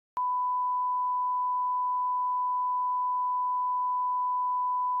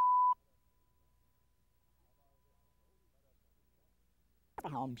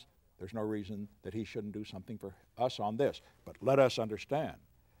Helms, there's no reason that he shouldn't do something for us on this. But let us understand,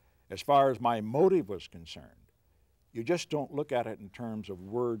 as far as my motive was concerned, you just don't look at it in terms of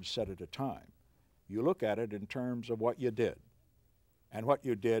words said at a time. You look at it in terms of what you did and what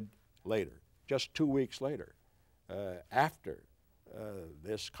you did later, just 2 weeks later, after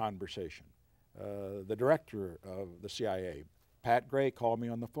this conversation. The director of the CIA, Pat Gray, called me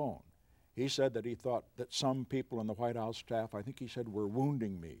on the phone. He said that he thought that some people in the White House staff, I think he said, were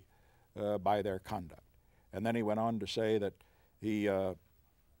wounding me by their conduct. And then he went on to say that he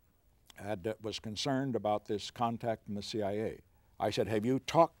was concerned about this contact in the CIA. I said, have you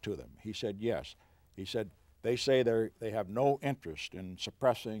talked to them? He said, yes. He said, they say they have no interest in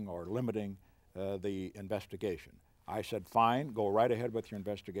suppressing or limiting the investigation. I said, fine, go right ahead with your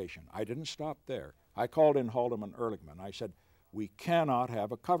investigation. I didn't stop there. I called in Haldeman Ehrlichman. I said, we cannot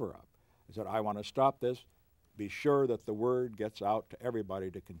have a cover-up. I said, I want to stop this. Be sure that the word gets out to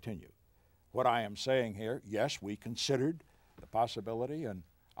everybody to continue. What I am saying here, yes, we considered the possibility, and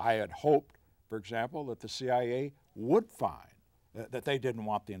I had hoped, for example, that the CIA would find that they didn't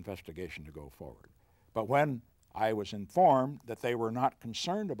want the investigation to go forward. But when I was informed that they were not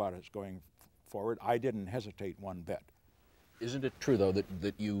concerned about us going forward, I didn't hesitate one bit. Isn't it true, though,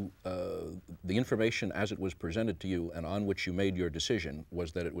 that you, the information as it was presented to you and on which you made your decision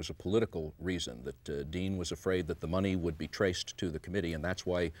was that it was a political reason, that Dean was afraid that the money would be traced to the committee, and that's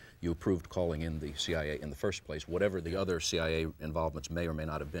why you approved calling in the CIA in the first place, whatever the other CIA involvements may or may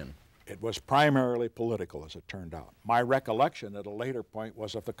not have been? It was primarily political, as it turned out. My recollection at a later point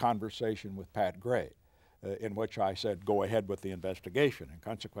was of the conversation with Pat Gray, in which I said, go ahead with the investigation, and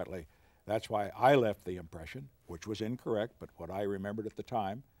consequently, that's why I left the impression, which was incorrect, but what I remembered at the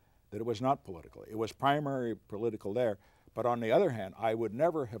time, that it was not political. It was primarily political there, but on the other hand, I would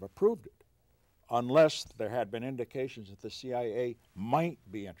never have approved it unless there had been indications that the CIA might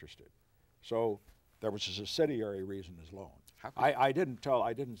be interested. So there was a subsidiary reason as loan. I didn't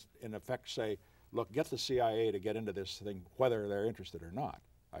in effect say, look, get the CIA to get into this thing whether they're interested or not.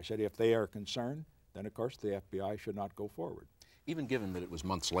 I said if they are concerned, then of course the FBI should not go forward. Even given that it was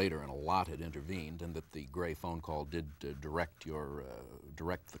months later and a lot had intervened and that the Gray phone call did direct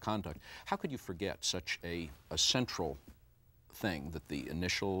the conduct, how could you forget such a central thing, that the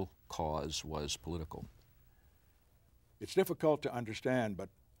initial cause was political? It's difficult to understand, but,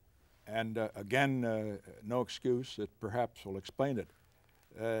 and again, no excuse, it perhaps will explain it.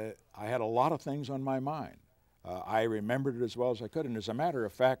 I had a lot of things on my mind. I remembered it as well as I could, and as a matter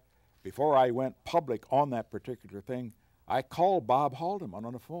of fact, before I went public on that particular thing, I called Bob Haldeman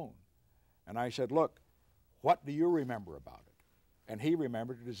on the phone, and I said, look, what do you remember about it? And he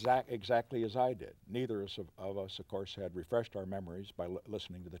remembered it exactly as I did. Neither of us, of course, had refreshed our memories by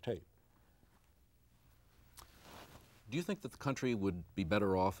listening to the tape. Do you think that the country would be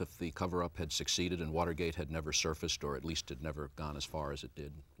better off if the cover-up had succeeded and Watergate had never surfaced, or at least had never gone as far as it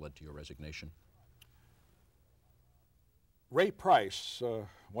did, led to your resignation? Ray Price,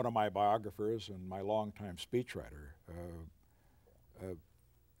 one of my biographers and my longtime speechwriter,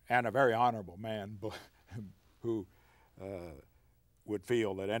 and a very honorable man who would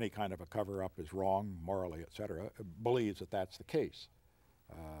feel that any kind of a cover-up is wrong, morally, etc., believes that that's the case.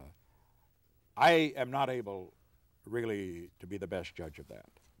 I am not able really to be the best judge of that.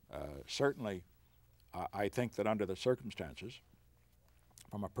 Certainly, I think that under the circumstances,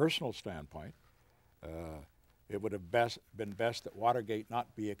 from a personal standpoint, it would have been best that Watergate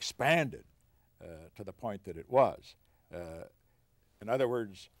not be expanded to the point that it was. In other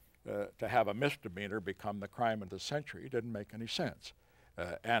words, to have a misdemeanor become the crime of the century didn't make any sense.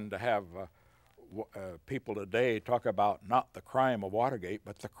 And to have people today talk about not the crime of Watergate,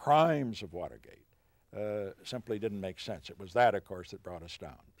 but the crimes of Watergate simply didn't make sense. It was that, of course, that brought us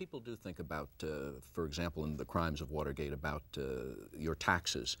down. People do think about, for example, in the crimes of Watergate, about your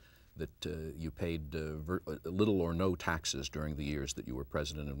taxes, that you paid little or no taxes during the years that you were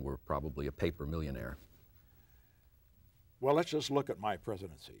president and were probably a paper millionaire. Well, let's just look at my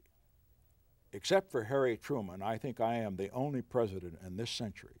presidency. Except for Harry Truman, I think I am the only president in this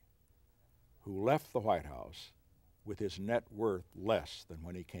century who left the White House with his net worth less than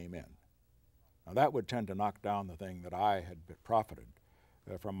when he came in. Now that would tend to knock down the thing that I had profited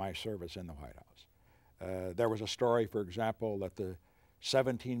from my service in the White House. There was a story, for example, that the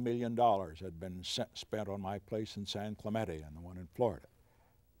 $17 million had been spent on my place in San Clemente and the one in Florida.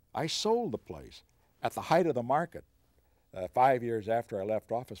 I sold the place at the height of the market 5 years after I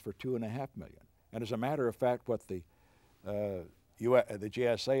left office for $2.5 million. And as a matter of fact, what the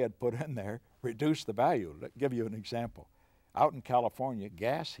GSA had put in there reduced the value. Let me give you an example. Out in California,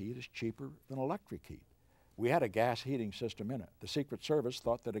 gas heat is cheaper than electric heat. we had a gas heating system in it. The Secret Service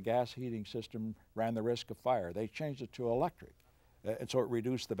thought that a gas heating system ran the risk of fire. They changed it to electric, and so it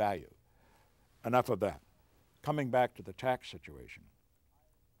reduced the value. Enough of that. Coming back to the tax situation,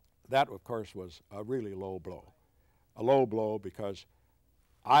 that, of course, was a really low blow. A low blow because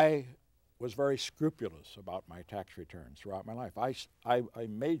I was very scrupulous about my tax returns throughout my life. I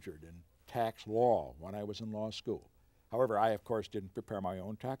majored in tax law when I was in law school. However, I, of course, didn't prepare my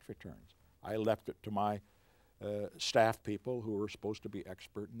own tax returns. I left it to my staff people who were supposed to be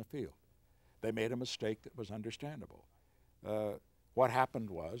expert in the field. They made a mistake that was understandable. What happened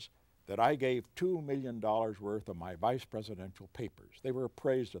was that I gave $2 million worth of my vice presidential papers. They were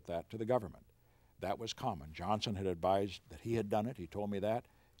appraised at that to the government. That was common. Johnson had advised that he had done it. He told me that.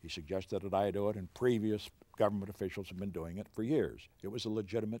 He suggested that I do it, and previous government officials have been doing it for years. It was a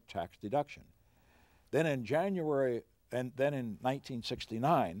legitimate tax deduction. Then in January, and then in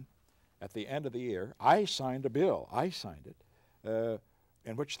 1969, at the end of the year, I signed a bill,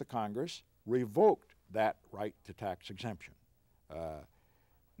 in which the Congress revoked that right to tax exemption.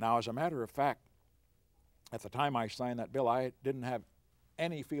 Now, as a matter of fact, at the time I signed that bill, I didn't have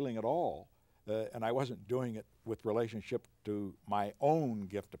any feeling at all, and I wasn't doing it with relationship to my own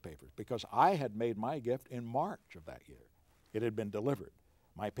gift of papers, because I had made my gift in March of that year. It had been delivered.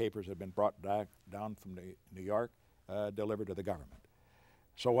 My papers had been brought down from New York, delivered to the government.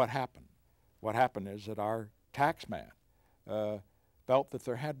 So what happened? What happened is that our tax man felt that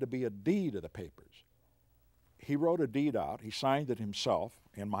there had to be a deed of the papers. He wrote a deed out, he signed it himself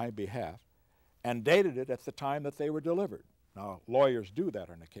in my behalf, and dated it at the time that they were delivered. Now, lawyers do that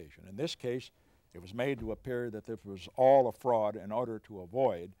on occasion. In this case, it was made to appear that this was all a fraud in order to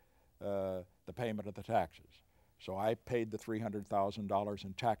avoid the payment of the taxes. So I paid the $300,000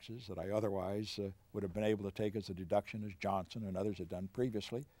 in taxes that I otherwise would have been able to take as a deduction, as Johnson and others had done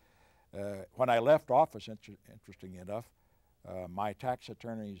previously. When I left office, interestingly enough, my tax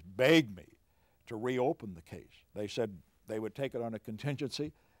attorneys begged me to reopen the case. They said they would take it on a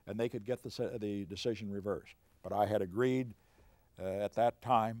contingency and they could get the decision reversed. But I had agreed at that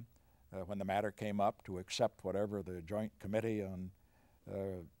time, when the matter came up, to accept whatever the Joint Committee on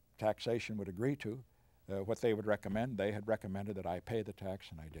Taxation would agree to, what they would recommend. They had recommended that I pay the tax,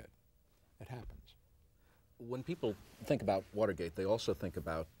 and I did. It happens. When people think about Watergate, they also think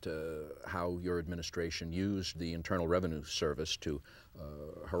about how your administration used the Internal Revenue Service to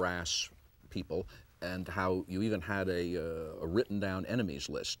harass people, and how you even had a written down enemies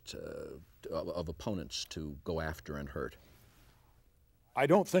list of opponents to go after and hurt. I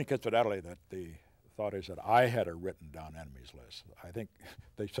don't think, incidentally, that the thought is that I had a written down enemies list. I think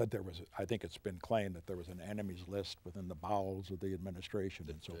they said there was, I think it's been claimed that there was an enemies list within the bowels of the administration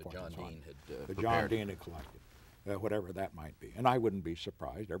and so forth and so on. That John Dean had collected, whatever that might be. And I wouldn't be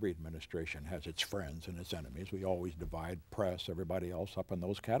surprised. Every administration has its friends and its enemies. We always divide press, everybody else up in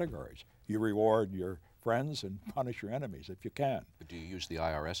those categories. You reward your friends and punish your enemies if you can. But do you use the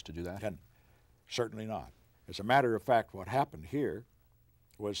IRS to do that? And certainly not. As a matter of fact, what happened here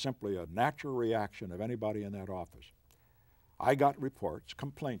was simply a natural reaction of anybody in that office. I got reports,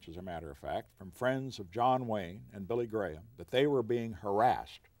 complaints as a matter of fact, from friends of John Wayne and Billy Graham that they were being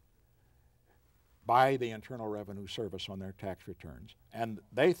harassed by the Internal Revenue Service on their tax returns, and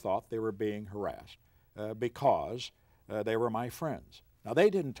they thought they were being harassed because they were my friends. Now,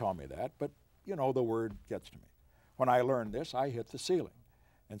 they didn't tell me that, but you know, the word gets to me. When I learned this, I hit the ceiling.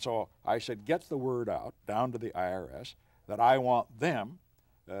 And so I said, get the word out down to the IRS that I want them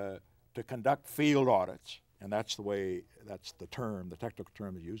to conduct field audits, and that's the way, that's the term, the technical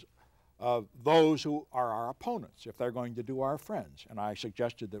term they use, of those who are our opponents, if they're going to do our friends. And I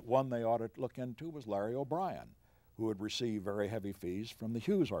suggested that one they ought to look into was Larry O'Brien, who had received very heavy fees from the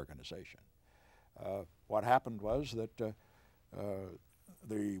Hughes organization. What happened was that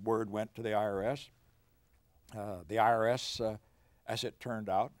the word went to the IRS. The IRS, as it turned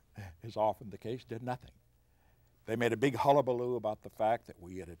out, is often the case, did nothing. They made a big hullabaloo about the fact that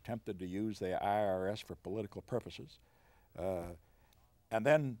we had attempted to use the IRS for political purposes. And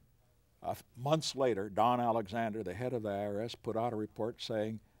then months later, Don Alexander, the head of the IRS, put out a report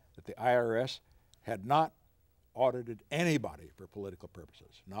saying that the IRS had not audited anybody for political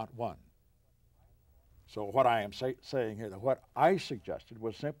purposes, not one. So what I am saying here, that what I suggested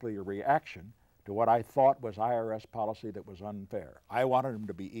was simply a reaction to what I thought was IRS policy that was unfair. I wanted them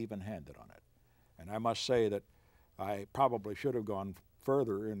to be even-handed on it. And I must say that I probably should have gone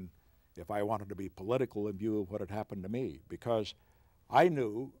further in, if I wanted to be political in view of what had happened to me, because I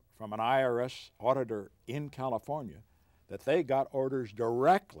knew from an IRS auditor in California that they got orders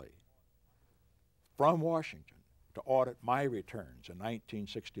directly from Washington to audit my returns in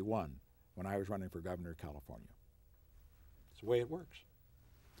 1961 when I was running for governor of California. It's the way it works.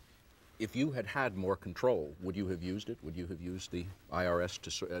 If you had had more control, would you have used it? Would you have used the IRS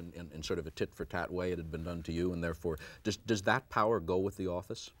to, in sort of a tit-for-tat way it had been done to you, and therefore, does that power go with the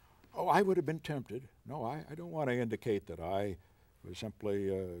office? Oh, I would have been tempted. No, I don't want to indicate that I was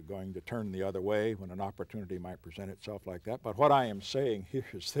simply going to turn the other way when an opportunity might present itself like that. But what I am saying here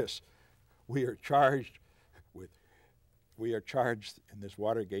is this. We are charged in this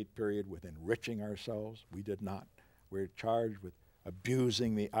Watergate period with enriching ourselves. We did not. We're charged with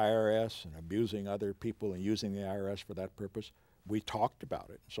abusing the IRS and abusing other people and using the IRS for that purpose. We talked about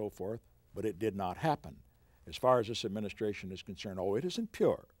it and so forth, but it did not happen. As far as this administration is concerned, oh, it isn't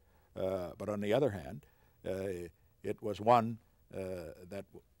pure. But on the other hand, it was one that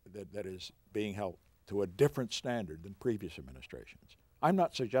is being held to a different standard than previous administrations. I'm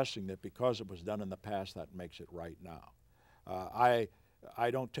not suggesting that because it was done in the past that makes it right now. I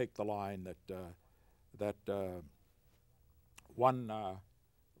don't take the line that one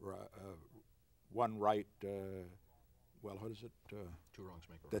right, well, what is it? Two wrongs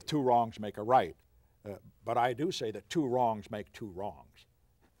make a right. That two wrongs make a right. But I do say that two wrongs make two wrongs.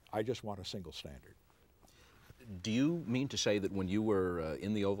 I just want a single standard. Do you mean to say that when you were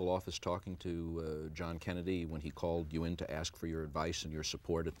in the Oval Office talking to John Kennedy, when he called you in to ask for your advice and your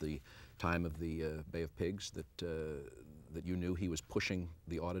support at the time of the Bay of Pigs, that you knew he was pushing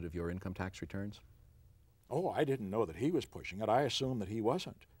the audit of your income tax returns? Oh, I didn't know that he was pushing it. I assumed that he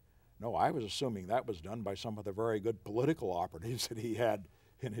wasn't. No, I was assuming that was done by some of the very good political operatives that he had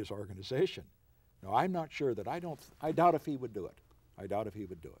in his organization. No, I'm not sure that I doubt if he would do it. I doubt if he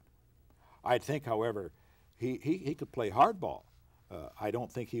would do it. I think, however, he could play hardball. I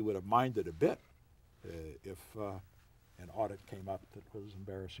don't think he would have minded a bit if an audit came up that was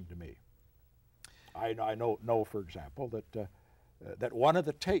embarrassing to me. I know, for example, that one of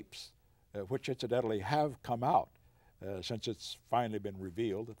the tapes, which incidentally have come out since it's finally been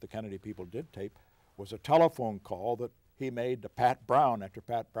revealed that the Kennedy people did tape, was a telephone call that he made to Pat Brown after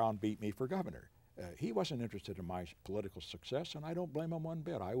Pat Brown beat me for governor. He wasn't interested in my political success, and I don't blame him one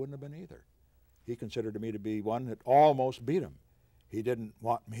bit. I wouldn't have been either. He considered me to be one that almost beat him. He didn't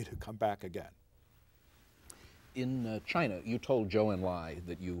want me to come back again. In China, you told Zhou Enlai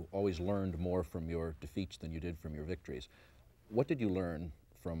that you always learned more from your defeats than you did from your victories. What did you learn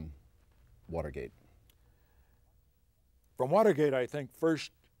from Watergate? From Watergate, I think first,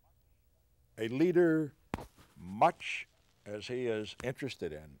 a leader, much as he is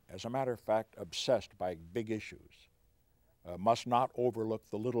interested in, as a matter of fact, obsessed by big issues, must not overlook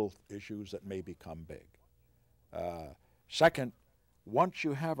the little issues that may become big. Second, once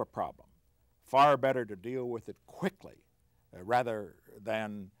you have a problem, far better to deal with it quickly rather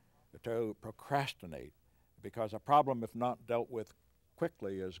than to procrastinate, because a problem, if not dealt with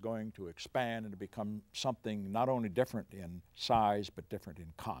quickly, is going to expand and to become something not only different in size but different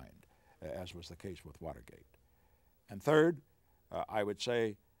in kind, as was the case with Watergate. And third, I would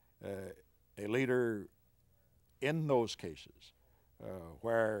say a leader in those cases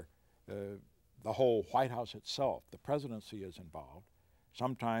where the whole White House itself, the presidency is involved,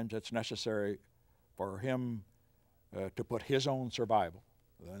 sometimes it's necessary for him to put his own survival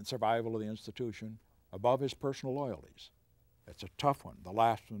and survival of the institution above his personal loyalties. It's a tough one. The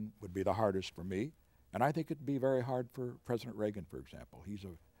last one would be the hardest for me, and I think it'd be very hard for President Reagan, for example.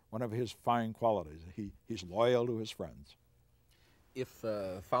 One of his fine qualities, he's loyal to his friends. If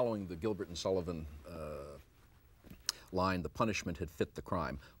following the Gilbert and Sullivan line, the punishment had fit the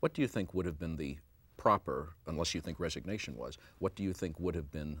crime, what do you think would have been the proper, unless you think resignation was, what do you think would have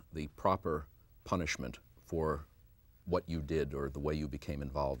been the proper punishment for what you did or the way you became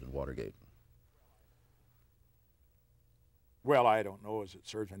involved in Watergate? Well, I don't know as it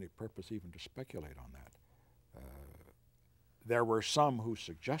serves any purpose even to speculate on that. There were some who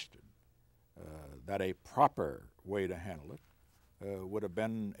suggested that a proper way to handle it would have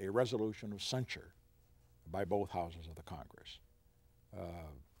been a resolution of censure by both houses of the Congress.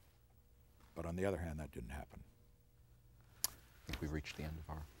 But on the other hand, that didn't happen. I think we've reached the end of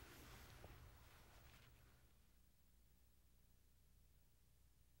our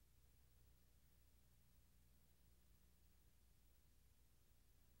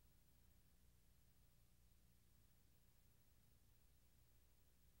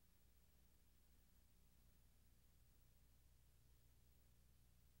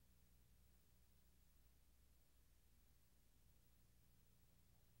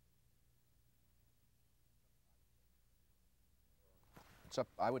It's up,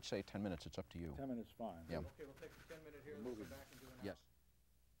 I would say 10 minutes. It's up to you. 10 minutes, fine. Yeah. Okay, we'll take a 10-minute here and we'll come back and do an Yes.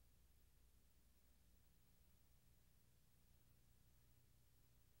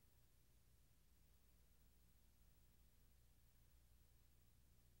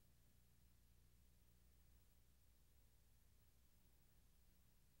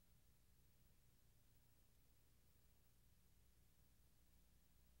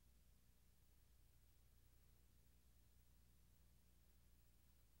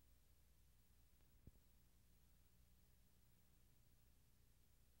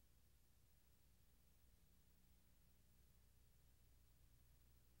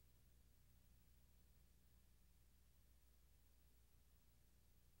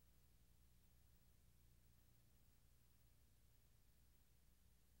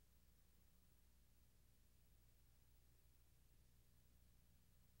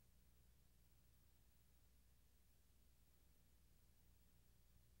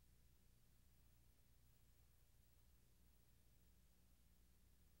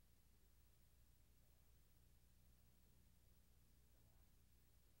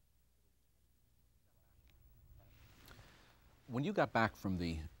 When you got back from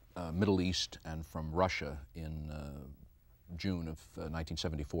the Middle East and from Russia in June of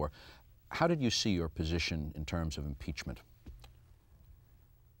 1974, how did you see your position in terms of impeachment?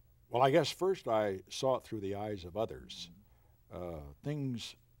 Well, I guess first I saw it through the eyes of others.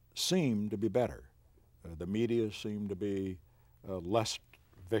 Things seemed to be better. The media seemed to be less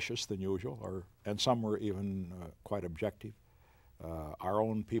vicious than usual, and some were even quite objective. Our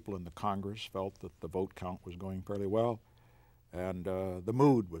own people in the Congress felt that the vote count was going fairly well, and the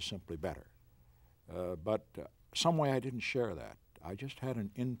mood was simply better. But some way I didn't share that. I just had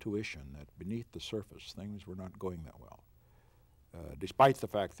an intuition that beneath the surface things were not going that well. Despite the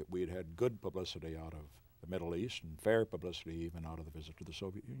fact that we'd had good publicity out of the Middle East and fair publicity even out of the visit to the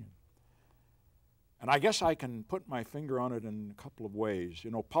Soviet Union. And I guess I can put my finger on it in a couple of ways.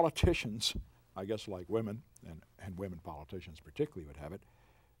 You know, politicians, I guess like women, and women politicians particularly would have it,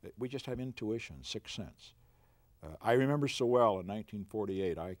 we just have intuition, sixth sense. I remember so well in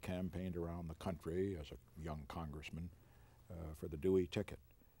 1948 I campaigned around the country as a young congressman for the Dewey ticket.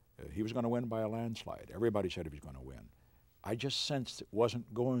 He was going to win by a landslide. Everybody said he was going to win. I just sensed it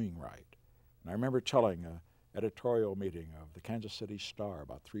wasn't going right. And I remember telling an editorial meeting of the Kansas City Star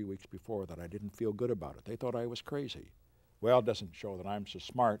about 3 weeks before that I didn't feel good about it. They thought I was crazy. Well, it doesn't show that I'm so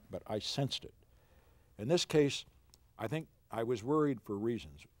smart, but I sensed it. In this case, I think I was worried for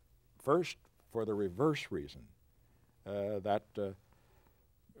reasons. First, for the reverse reason, that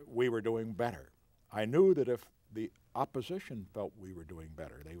we were doing better. I knew that if the opposition felt we were doing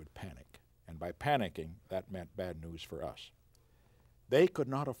better, they would panic. And by panicking, that meant bad news for us. They could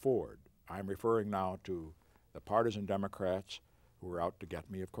not afford, I'm referring now to the partisan Democrats who were out to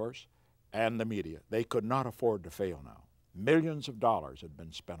get me, of course, and the media. They could not afford to fail now. Millions of dollars had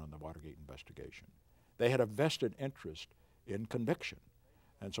been spent on the Watergate investigation. They had a vested interest in conviction.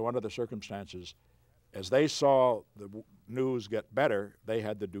 And so under the circumstances, as they saw the news get better, they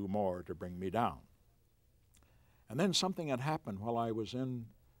had to do more to bring me down. And then something had happened while I was in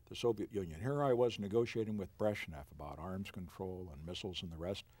the Soviet Union. Here I was negotiating with Brezhnev about arms control and missiles and the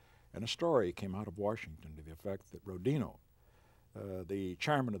rest, and a story came out of Washington to the effect that Rodino, the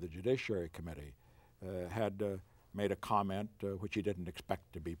chairman of the Judiciary Committee, had made a comment which he didn't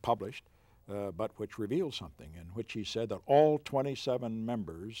expect to be published, but which revealed something, in which he said that all 27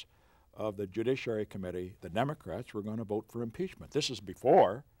 members of the Judiciary Committee, the Democrats, were going to vote for impeachment. This is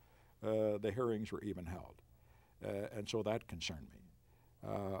before the hearings were even held. And so that concerned me.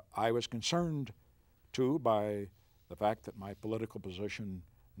 I was concerned, too, by the fact that my political position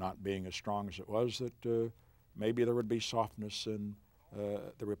not being as strong as it was, that maybe there would be softness in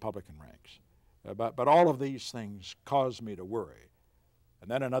the Republican ranks. But all of these things caused me to worry. And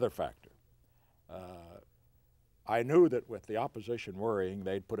then another factor. I knew that with the opposition worrying,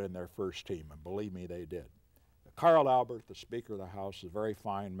 they'd put in their first team, and believe me, they did. Carl Albert, the Speaker of the House, is a very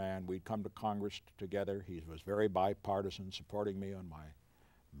fine man. We'd come to Congress together. He was very bipartisan, supporting me on my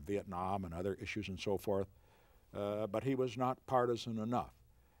Vietnam and other issues and so forth. But he was not partisan enough.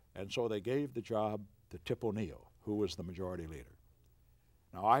 And so they gave the job to Tip O'Neill, who was the majority leader.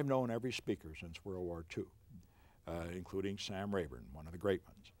 Now, I've known every speaker since World War II, including Sam Rayburn, one of the great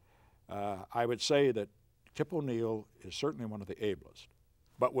ones. I would say that Tip O'Neill is certainly one of the ablest,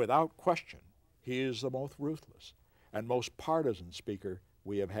 but without question, he is the most ruthless and most partisan speaker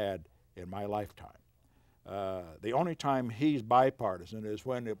we have had in my lifetime. The only time he's bipartisan is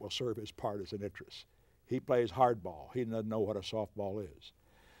when it will serve his partisan interests. He plays hardball. He doesn't know what a softball is.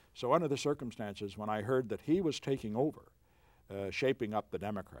 So under the circumstances, when I heard that he was taking over, shaping up the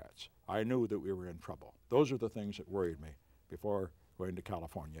Democrats, I knew that we were in trouble. Those are the things that worried me before going to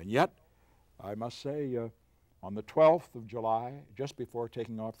California. And yet, I must say, on the 12th of July, just before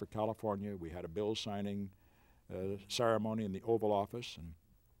taking off for California, we had a bill signing ceremony in the Oval Office, and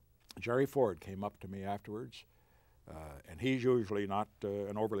Jerry Ford came up to me afterwards, and he's usually not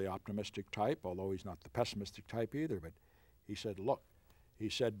an overly optimistic type, although he's not the pessimistic type either, but he said, look, he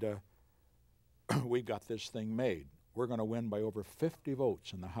said, we got this thing made. We're going to win by over 50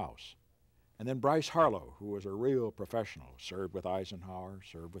 votes in the House. And then Bryce Harlow, who was a real professional, served with Eisenhower,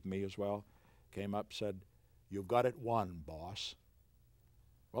 served with me as well, came up, said, you've got it won, boss.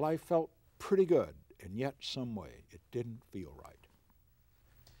 Well, I felt pretty good, and yet some way it didn't feel right.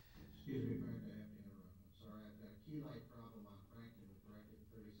 Excuse me, Frank, I have to interrupt. I'm sorry, I've got a key light problem on Franklin. We'll correct it in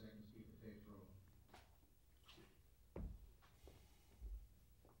 30 seconds. Keep the tapes rolling.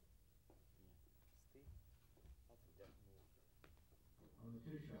 On the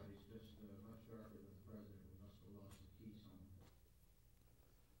two shot, he's just much darker than the president. We must have lost the key somewhere.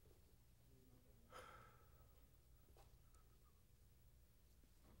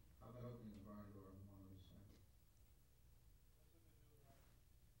 How about opening the barn door on one of the side?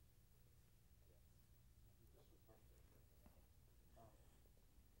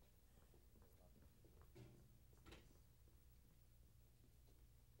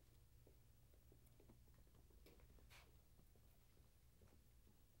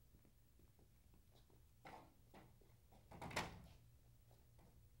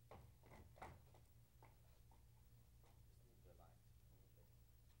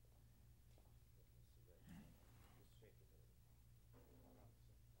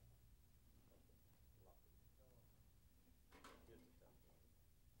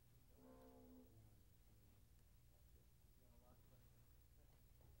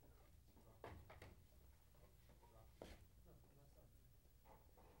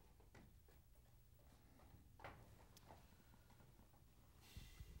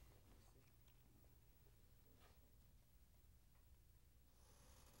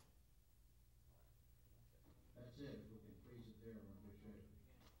 it. If we can freeze it there, we're in good shape.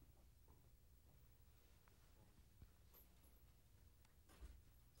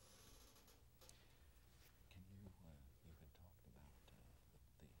 Can you, you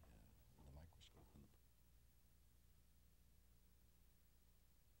had talked about the microscope and the...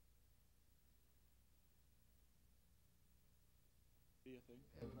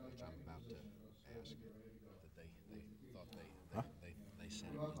 Which I'm about to ask, that they thought they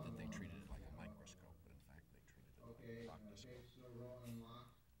said it was that they treated it like a microscope, but in fact they treated it like a proctoscope. Okay, still rolling and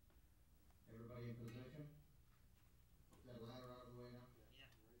locked. Everybody in position? Is that ladder out of the way now?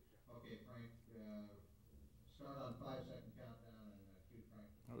 Yeah. Okay, Frank, start on 5-second countdown and cue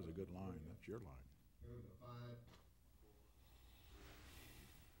Frank. That was a good line. That's your line. Here we go, 5.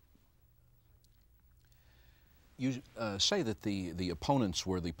 You say that the opponents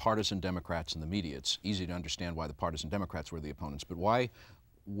were the partisan Democrats in the media. It's easy to understand why the partisan Democrats were the opponents, but why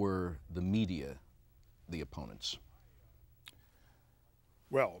were the media the opponents?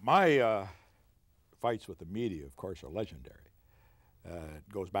 Well, my fights with the media, of course, are legendary. It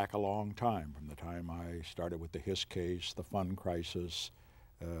goes back a long time, from the time I started with the Hiss case, the fund crisis,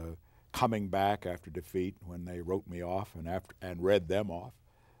 coming back after defeat when they wrote me off and read them off.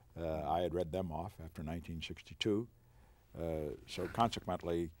 I had read them off after 1962. So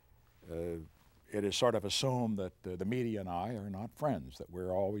consequently, it is sort of assumed that the media and I are not friends, that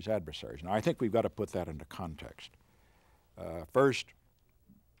we're always adversaries. Now, I think we've got to put that into context. First,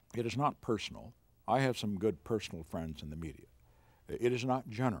 it is not personal. I have some good personal friends in the media. It is not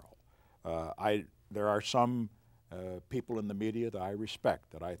general. There are some people in the media that I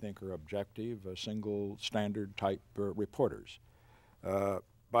respect, that I think are objective, single standard type reporters.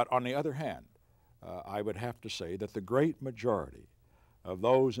 But on the other hand, I would have to say that the great majority of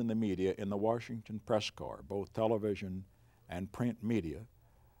those in the media in the Washington press corps, both television and print media,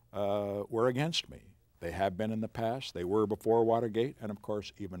 were against me. They have been in the past, they were before Watergate, and of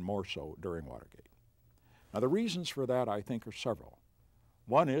course even more so during Watergate. Now the reasons for that, I think, are several.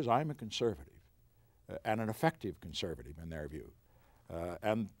 One is I'm a conservative, and an effective conservative in their view,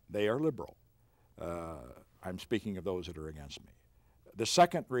 and they are liberal. I'm speaking of those that are against me. The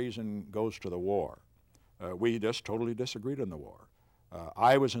second reason goes to the war. We just totally disagreed on the war.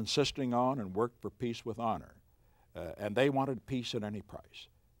 I was insisting on and worked for peace with honor, and they wanted peace at any price.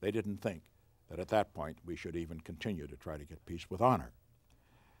 They didn't think that at that point we should even continue to try to get peace with honor.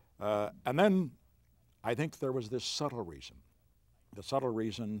 And then I think there was this subtle reason,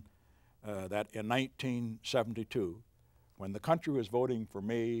 that in 1972, when the country was voting for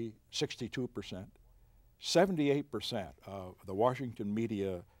me 62%, 78% of the Washington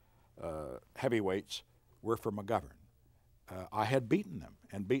media heavyweights were for McGovern. I had beaten them,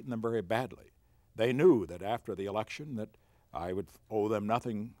 and beaten them very badly. They knew that after the election that I would owe them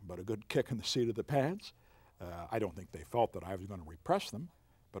nothing but a good kick in the seat of the pants. I don't think they felt that I was going to repress them,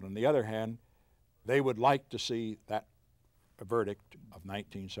 but on the other hand, they would like to see that verdict of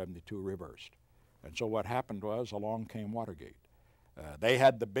 1972 reversed. And so what happened was, along came Watergate. They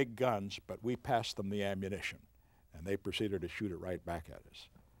had the big guns, but we passed them the ammunition, and they proceeded to shoot it right back at us.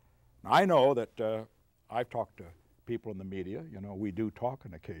 Now, I know that I've talked to people in the media, you know, we do talk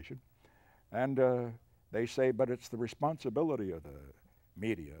on occasion, and they say, but it's the responsibility of the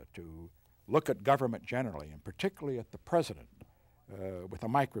media to look at government generally, and particularly at the president, with a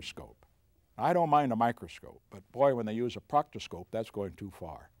microscope. I don't mind a microscope, but boy, when they use a proctoscope, that's going too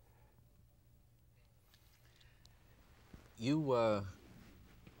far. You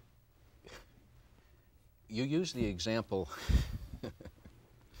use the example.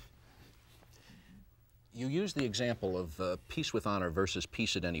 You use the example of peace with honor versus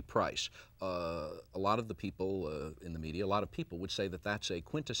peace at any price. A lot of the people in the media, a lot of people would say that that's a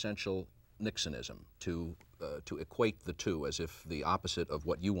quintessential Nixonism, to equate the two as if the opposite of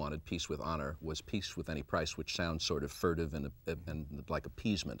what you wanted, peace with honor, was peace with any price, which sounds sort of furtive and like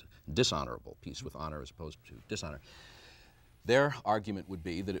appeasement, dishonorable, peace with honor as opposed to dishonor. Their argument would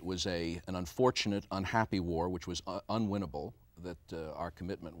be that it was an unfortunate, unhappy war which was unwinnable, that our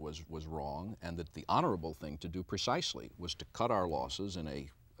commitment was wrong, and that the honorable thing to do precisely was to cut our losses in a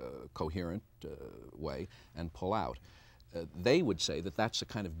coherent way and pull out. They would say that that's a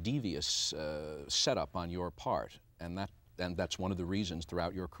kind of devious setup on your part, and that's one of the reasons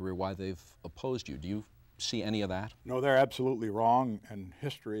throughout your career why they've opposed you. Do you see any of that? No, they're absolutely wrong, and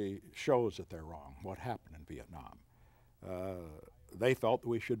history shows that they're wrong, what happened in Vietnam. They felt that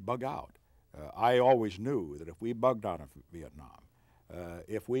we should bug out. I always knew that if we bugged out of Vietnam,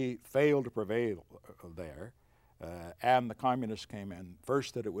 if we failed to prevail there, and the communists came in,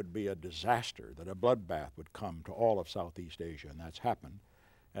 first that it would be a disaster, that a bloodbath would come to all of Southeast Asia, and that's happened.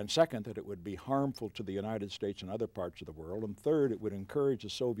 And second, that it would be harmful to the United States and other parts of the world. And third, it would encourage the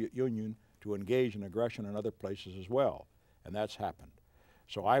Soviet Union to engage in aggression in other places as well. And that's happened.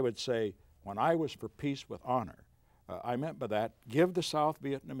 So I would say, when I was for peace with honor, I meant by that, give the South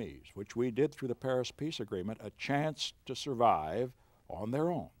Vietnamese, which we did through the Paris Peace Agreement, a chance to survive on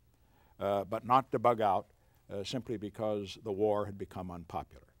their own, but not to bug out simply because the war had become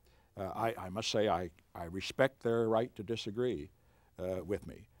unpopular. I must say I respect their right to disagree with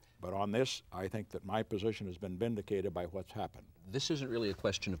me. But on this, I think that my position has been vindicated by what's happened. This isn't really a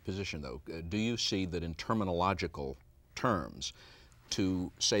question of position, though. Do you see that in terminological terms,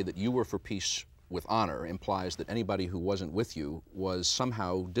 to say that you were for peace with honor implies that anybody who wasn't with you was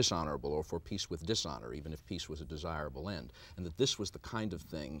somehow dishonorable or for peace with dishonor, even if peace was a desirable end, and that this was the kind of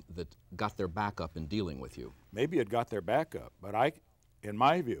thing that got their back up in dealing with you? Maybe it got their back up, but in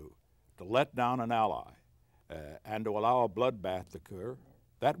my view, to let down an ally and to allow a bloodbath to occur,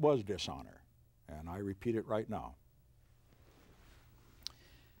 that was dishonor, and I repeat it right now.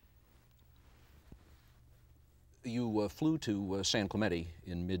 You flew to San Clemente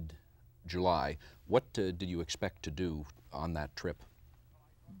in mid-July. What did you expect to do on that trip?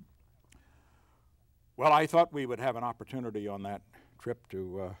 Well, I thought we would have an opportunity on that trip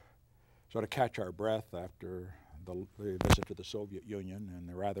to sort of catch our breath after the visit to the Soviet Union and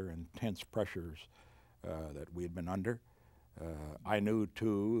the rather intense pressures that we had been under. I knew,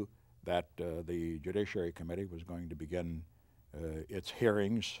 too, that the Judiciary Committee was going to begin its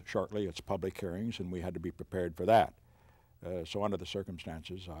hearings shortly, its public hearings, and we had to be prepared for that. So under the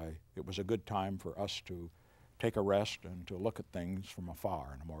circumstances, it was a good time for us to take a rest and to look at things from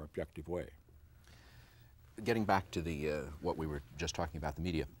afar in a more objective way. Getting back to what we were just talking about, the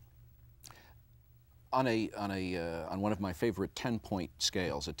media, on one of my favorite 10-point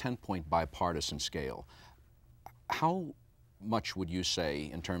scales, a 10-point bipartisan scale, how much would you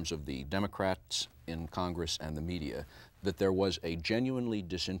say, in terms of the Democrats in Congress and the media, that there was a genuinely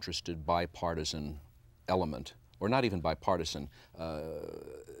disinterested bipartisan element, or not even bipartisan,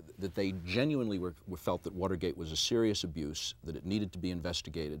 that they genuinely felt that Watergate was a serious abuse, that it needed to be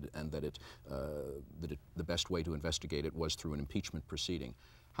investigated, and that the best way to investigate it was through an impeachment proceeding?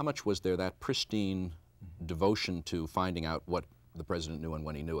 How much was there that pristine devotion to finding out what the president knew and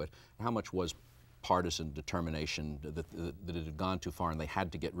when he knew it? How much was partisan determination that it had gone too far and they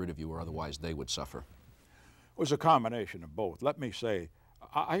had to get rid of you or otherwise they would suffer? It was a combination of both. Let me say,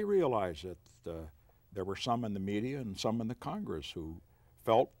 I realize that there were some in the media and some in the Congress who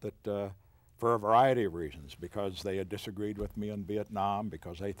felt that for a variety of reasons, because they had disagreed with me in Vietnam,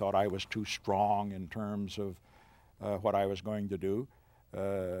 because they thought I was too strong in terms of what I was going to do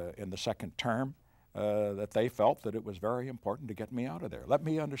in the second term, that they felt that it was very important to get me out of there. Let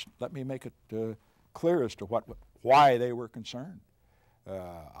me make it clear as to why they were concerned.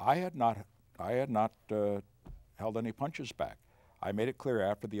 I had not held any punches back. I made it clear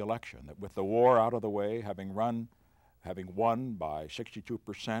after the election that with the war out of the way, having won by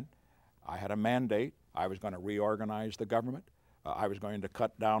 62%, I had a mandate. I was going to reorganize the government. I was going to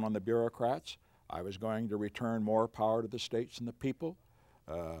cut down on the bureaucrats. I was going to return more power to the states and the people.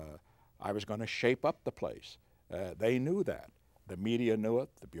 I was going to shape up the place. They knew that. The media knew it.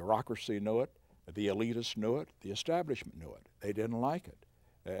 The bureaucracy knew it. The elitists knew it. The establishment knew it. They didn't like it.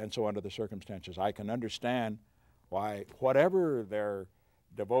 And so under the circumstances, I can understand why, whatever their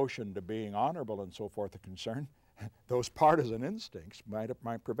devotion to being honorable and so forth are concerned, those partisan instincts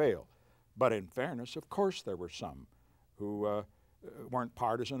might prevail. But in fairness, of course there were some who weren't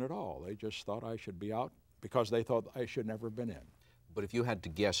partisan at all. They just thought I should be out because they thought I should never have been in. But if you had to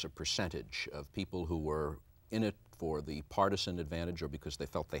guess a percentage of people who were in it for the partisan advantage or because they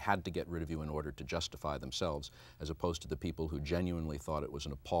felt they had to get rid of you in order to justify themselves, as opposed to the people who genuinely thought it was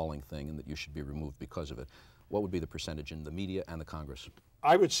an appalling thing and that you should be removed because of it, what would be the percentage in the media and the Congress?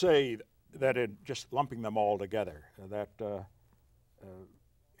 I would say that in just lumping them all together, that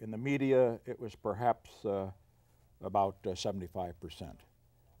in the media it was perhaps about 75%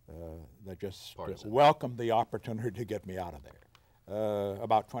 that just welcomed the opportunity to get me out of there.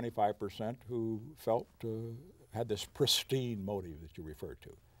 About 25% who felt had this pristine motive that you referred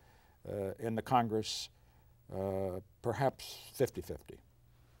to. In the Congress, perhaps 50-50.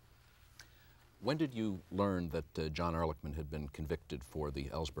 When did you learn that John Ehrlichman had been convicted for the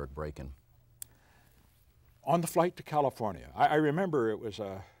Ellsberg break-in? On the flight to California. I remember it was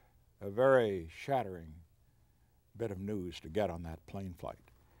a very shattering bit of news to get on that plane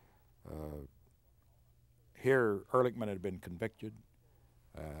flight. Here, Ehrlichman had been convicted,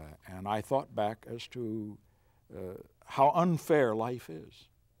 and I thought back as to how unfair life is,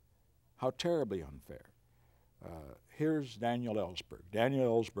 how terribly unfair. Here's Daniel Ellsberg.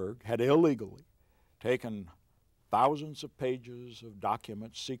 Daniel Ellsberg had illegally taken thousands of pages of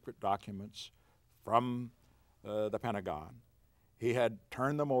documents, secret documents, from the Pentagon. He had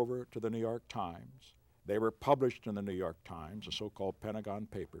turned them over to the New York Times. They were published in the New York Times, the so-called Pentagon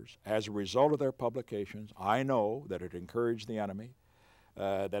Papers. As a result of their publications, I know that it encouraged the enemy,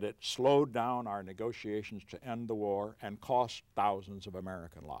 that it slowed down our negotiations to end the war and cost thousands of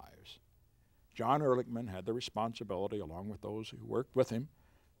American lives. John Ehrlichman had the responsibility, along with those who worked with him,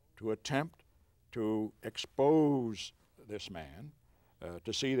 to attempt to expose this man,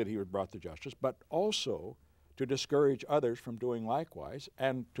 to see that he was brought to justice, but also to discourage others from doing likewise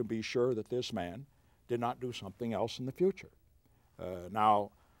and to be sure that this man did not do something else in the future.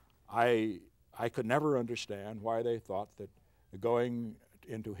 Now, I could never understand why they thought that going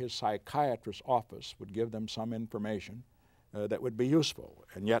into his psychiatrist's office would give them some information that would be useful,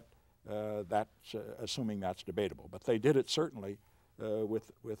 and yet that's assuming that's debatable. But they did it certainly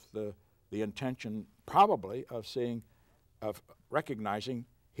with the intention probably of recognizing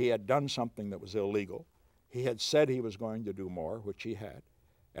he had done something that was illegal. He had said he was going to do more, which he had,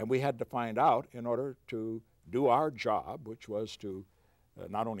 and we had to find out in order to do our job, which was to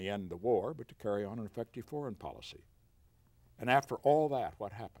not only end the war, but to carry on an effective foreign policy. And after all that,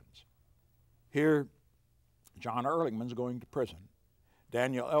 what happens? Here, John Ehrlichman's going to prison.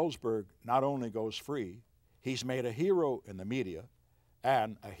 Daniel Ellsberg not only goes free, he's made a hero in the media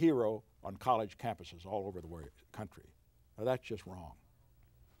and a hero on college campuses all over the country. Now, that's just wrong.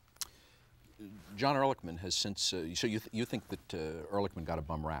 John Ehrlichman has since, so you think that Ehrlichman got a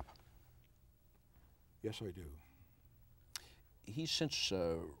bum rap? Yes, I do. He's since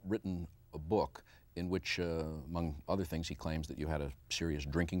written a book in which, among other things, he claims that you had a serious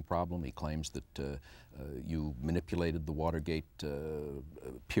drinking problem. He claims that you manipulated the Watergate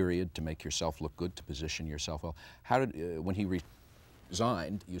period to make yourself look good, to position yourself well. How did, when he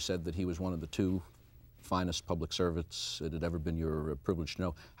resigned, you said that he was one of the two finest public servants it had ever been your privilege to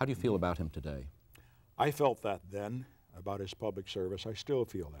know. How do you feel about him today? I felt that then about his public service. I still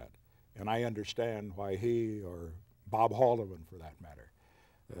feel that. And I understand why he, or Bob Haldeman for that matter,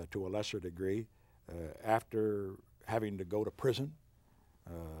 to a lesser degree, after having to go to prison,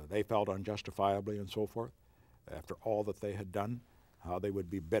 they felt unjustifiably and so forth, after all that they had done, how they would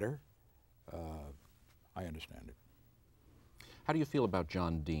be bitter. I understand it. How do you feel about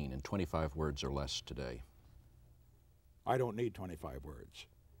John Dean in 25 words or less today? I don't need 25 words.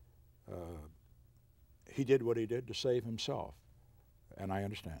 He did what he did to save himself, and I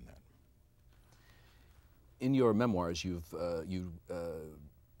understand that. In your memoirs, you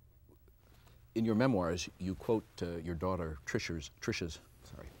quote your daughter Tricia's.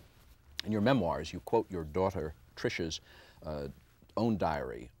 In your memoirs, you quote your daughter Tricia's own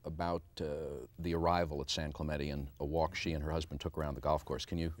diary about the arrival at San Clemente and a walk she and her husband took around the golf course.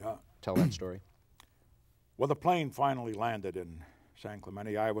 Can you tell that story? Well, the plane finally landed in San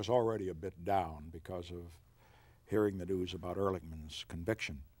Clemente. I was already a bit down because of hearing the news about Ehrlichman's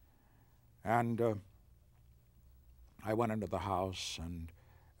conviction. And I went into the house, and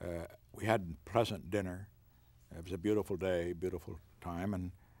we had a pleasant dinner. It was a beautiful day, beautiful time,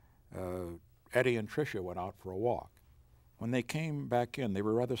 and Eddie and Tricia went out for a walk. When they came back in, they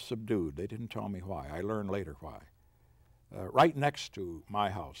were rather subdued. They didn't tell me why. I learned later why. Right next to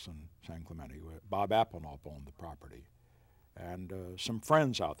my house in San Clemente, Bob Applenault owned the property. And some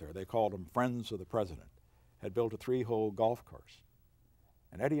friends out there, they called them Friends of the President, had built a 3-hole golf course.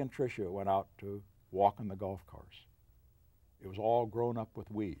 And Eddie and Tricia went out to walk on the golf course. It was all grown up with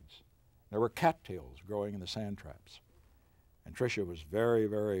weeds. There were cattails growing in the sand traps. And Tricia was very,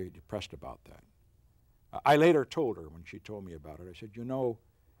 very depressed about that. I later told her, when she told me about it, I said, you know,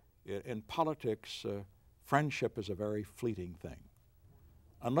 in politics, friendship is a very fleeting thing.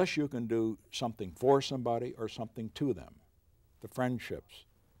 Unless you can do something for somebody or something to them, the friendships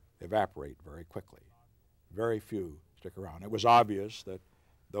evaporate very quickly. Very few stick around. It was obvious that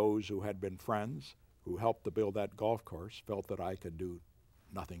those who had been friends, who helped to build that golf course, felt that I could do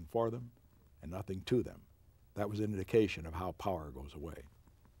nothing for them and nothing to them. That was an indication of how power goes away.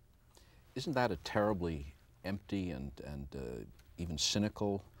 Isn't that a terribly empty and even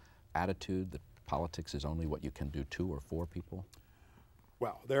cynical attitude, that politics is only what you can do to or for people?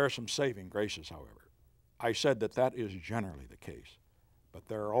 Well, there are some saving graces, however. I said that that is generally the case, but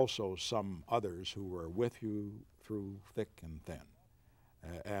there are also some others who were with you through thick and thin,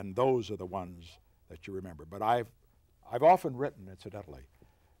 and those are the ones that you remember. But I've often written, incidentally,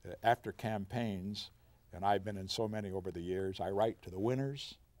 after campaigns, and I've been in so many over the years, I write to the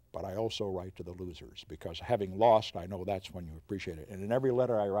winners, but I also write to the losers, because having lost, I know that's when you appreciate it. And in every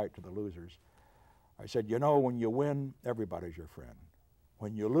letter I write to the losers, I said, you know, when you win, everybody's your friend.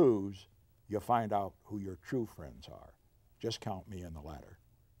 When you lose, you find out who your true friends are. Just count me in the latter.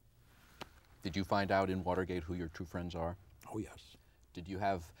 Did you find out in Watergate who your true friends are? Oh, yes. Did you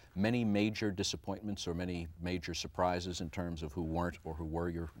have many major disappointments or many major surprises in terms of who weren't or who were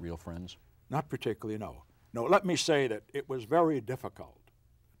your real friends? Not particularly, no. No, let me say that it was very difficult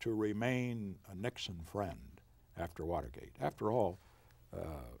to remain a Nixon friend after Watergate. After all,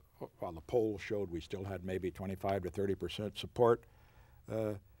 while the polls showed we still had maybe 25 to 30% support,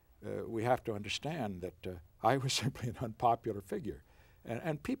 we have to understand that I was simply an unpopular figure.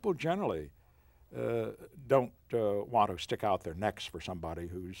 And people generally don't want to stick out their necks for somebody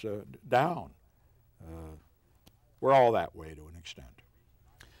who's down. We're all that way to an extent.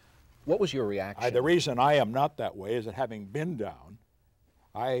 What was your reaction? The reason I am not that way is that having been down,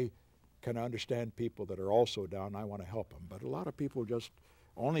 I can understand people that are also down. I want to help them. But a lot of people just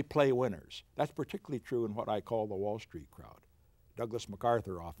only play winners. That's particularly true in what I call the Wall Street crowd. Douglas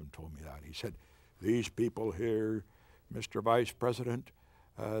MacArthur often told me that. He said, these people here, Mr. Vice President,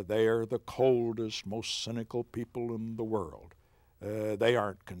 they are the coldest, most cynical people in the world. They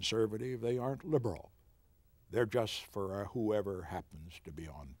aren't conservative, they aren't liberal. They're just for whoever happens to be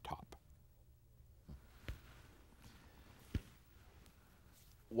on top.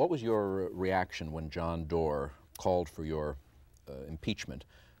 What was your reaction when John Doerr called for your impeachment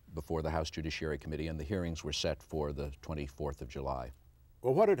before the House Judiciary Committee and the hearings were set for the 24th of July?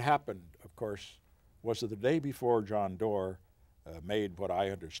 Well, what had happened, of course, was that the day before John Doerr made what I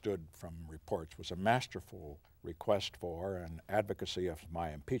understood from reports was a masterful request for and advocacy of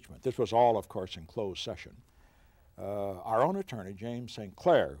my impeachment. This was all, of course, in closed session. Our own attorney, James St.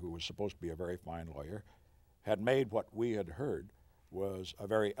 Clair, who was supposed to be a very fine lawyer, had made what we had heard was a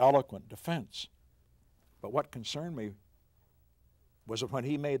very eloquent defense. But what concerned me was that when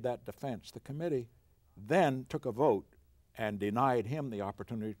he made that defense, the committee then took a vote and denied him the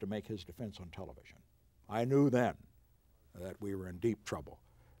opportunity to make his defense on television. I knew then that we were in deep trouble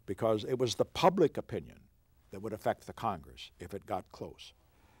because it was the public opinion that would affect the Congress if it got close.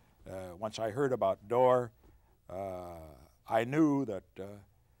 Once I heard about Doerr, I knew that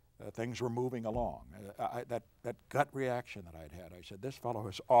things were moving along. That gut reaction that I'd had, I said, this fellow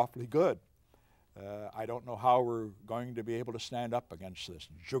is awfully good. I don't know how we're going to be able to stand up against this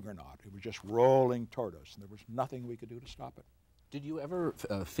juggernaut. It was just rolling toward us, and there was nothing we could do to stop it. Did you ever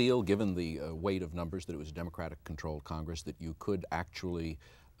feel, given the weight of numbers, that it was a Democratic-controlled Congress, that you could actually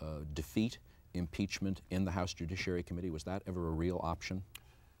defeat impeachment in the House Judiciary Committee? Was that ever a real option?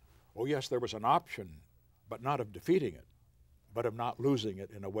 Oh, yes, there was an option, but not of defeating it, but of not losing it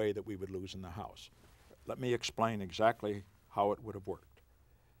in a way that we would lose in the House. Let me explain exactly how it would have worked.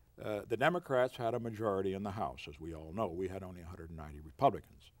 The Democrats had a majority in the House, as we all know. We had only 190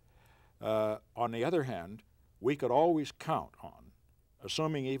 Republicans. On the other hand, we could always count on,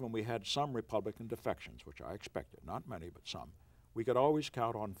 assuming even we had some Republican defections, which I expected, not many, but some, we could always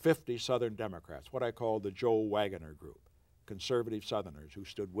count on 50 Southern Democrats, what I call the Joe Waggoner group, conservative Southerners who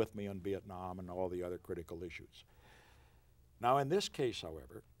stood with me on Vietnam and all the other critical issues. Now, in this case,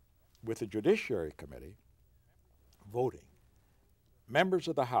 however, with the Judiciary Committee voting, members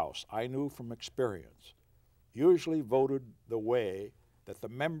of the House, I knew from experience, usually voted the way that the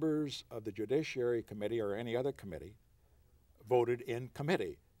members of the Judiciary Committee or any other committee voted in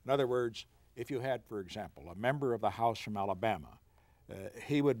committee. In other words, if you had, for example, a member of the House from Alabama,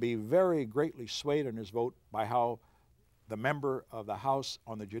 he would be very greatly swayed in his vote by how the member of the House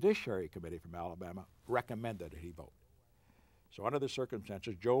on the Judiciary Committee from Alabama recommended that he vote. So under the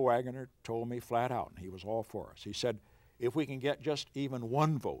circumstances, Joe Waggoner told me flat out, and he was all for us. He said, if we can get just even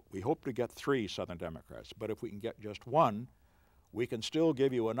one vote, we hope to get 3 Southern Democrats, but if we can get just one, we can still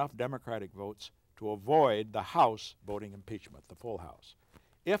give you enough Democratic votes to avoid the House voting impeachment, the full House.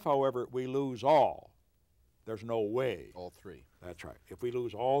 If, however, we lose all, there's no way. All 3. That's right. If we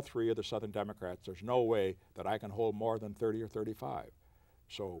lose all 3 of the Southern Democrats, there's no way that I can hold more than 30 or 35.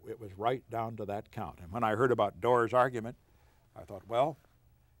 So it was right down to that count. And when I heard about Doerr's argument, I thought, well,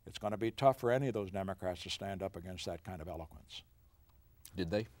 it's going to be tough for any of those Democrats to stand up against that kind of eloquence.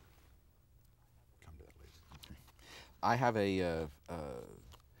 Did they? Come to that later. I have a,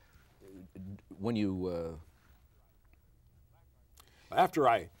 when you... After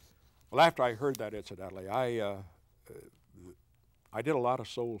I heard that, incidentally, I did a lot of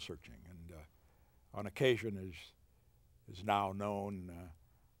soul searching, and on occasion, as is now known,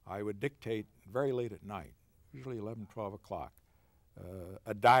 I would dictate very late at night, usually 11, 12 o'clock,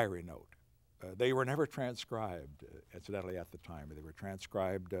 a diary note. They were never transcribed, incidentally, at the time. They were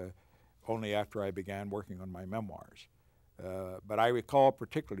transcribed only after I began working on my memoirs. But I recall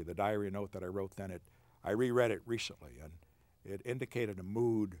particularly the diary note that I wrote then. I reread it recently, and it indicated a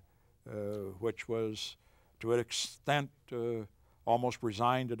mood which was, to an extent, almost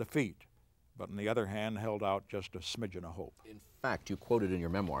resigned to defeat, but on the other hand held out just a smidgen of hope. In fact, you quoted in your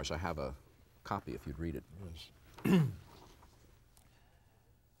memoirs, I have a copy if you'd read it. Yes.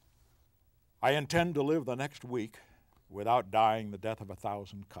 I intend to live the next week without dying the death of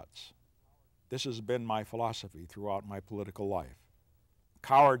 1,000 cuts. This has been my philosophy throughout my political life.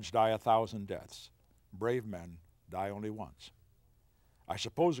 Cowards die 1,000 deaths. Brave men die only once. I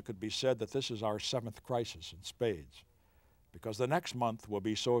suppose it could be said that this is our 7th crisis in spades, because the next month will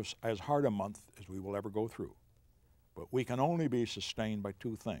be as hard a month as we will ever go through. But we can only be sustained by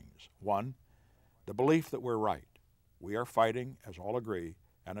 2 things. One, the belief that we're right. We are fighting, as all agree,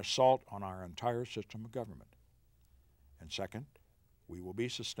 an assault on our entire system of government. And second, we will be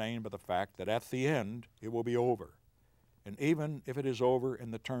sustained by the fact that at the end it will be over. And even if it is over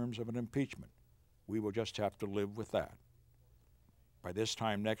in the terms of an impeachment, we will just have to live with that. By this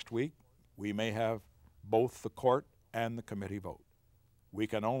time next week, we may have both the court and the committee vote. We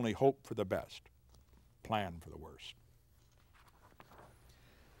can only hope for the best, plan for the worst.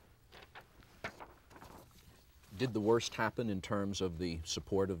 Did the worst happen in terms of the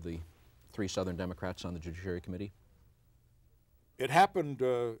support of the 3 Southern Democrats on the Judiciary Committee? It happened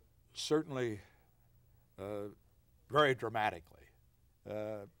certainly very dramatically.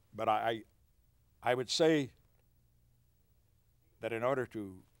 But I would say that in order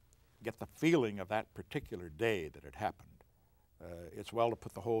to get the feeling of that particular day that it happened, it's well to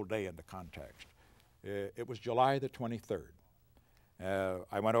put the whole day into context. It was July the 23rd.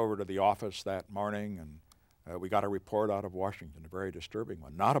 I went over to the office that morning, and we got a report out of Washington, a very disturbing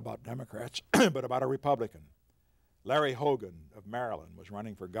one, not about Democrats, but about a Republican. Larry Hogan of Maryland was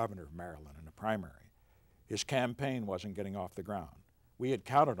running for governor of Maryland in a primary. His campaign wasn't getting off the ground. We had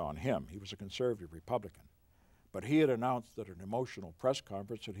counted on him. He was a conservative Republican. But he had announced at an emotional press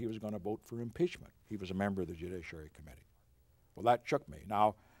conference that he was going to vote for impeachment. He was a member of the Judiciary Committee. Well, that shook me.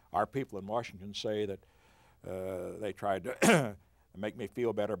 Now, our people in Washington say that they tried to make me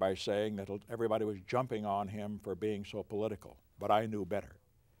feel better by saying that everybody was jumping on him for being so political. But I knew better.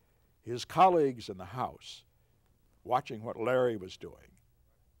 His colleagues in the House, watching what Larry was doing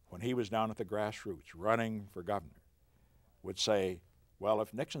when he was down at the grassroots running for governor, would say, well,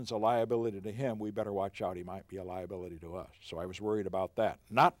 if Nixon's a liability to him, we better watch out. He might be a liability to us. So I was worried about that,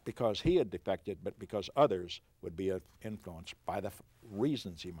 not because he had defected, but because others would be influenced by the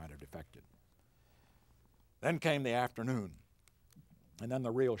reasons he might have defected. Then came the afternoon, and then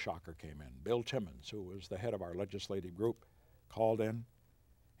the real shocker came in. Bill Timmons, who was the head of our legislative group, called in.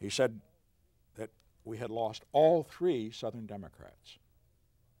 He said that we had lost all 3 Southern Democrats.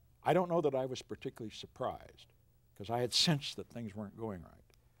 I don't know that I was particularly surprised, because I had sensed that things weren't going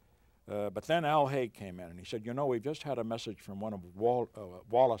right. But then Al Haig came in, and he said, you know, we've just had a message from one of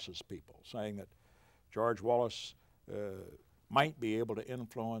Wallace's people saying that George Wallace might be able to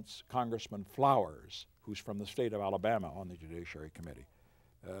influence Congressman Flowers, who's from the state of Alabama, on the Judiciary Committee.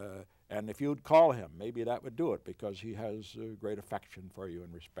 And if you'd call him, maybe that would do it, because he has great affection for you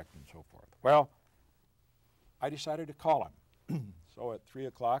and respect and so forth. Well, I decided to call him. So at 3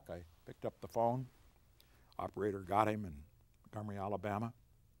 o'clock, I picked up the phone. Operator got him in Montgomery, Alabama.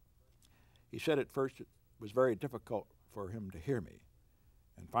 He said at first it was very difficult for him to hear me.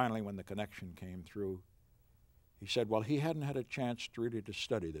 And finally, when the connection came through, he said, well, he hadn't had a chance really to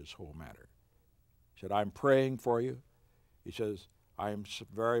study this whole matter. He said, I'm praying for you. He says, I am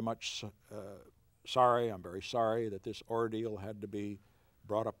very much sorry. I'm very sorry that this ordeal had to be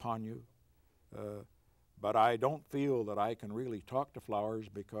brought upon you. But I don't feel that I can really talk to Flowers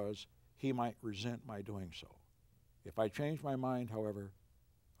because he might resent my doing so. If I change my mind, however,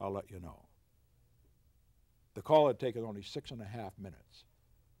 I'll let you know. The call had taken only 6.5 minutes,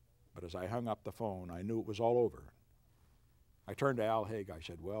 but as I hung up the phone, I knew it was all over. I turned to Al Haig. I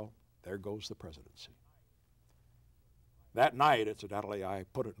said, well, there goes the presidency. That night, incidentally, I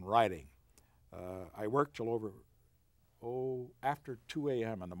put it in writing. I worked till after 2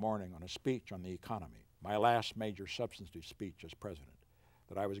 a.m. in the morning on a speech on the economy, my last major substantive speech as president,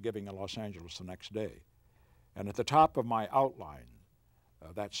 that I was giving in Los Angeles the next day. And at the top of my outline,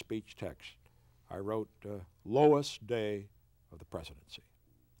 that speech text, I wrote, lowest day of the presidency.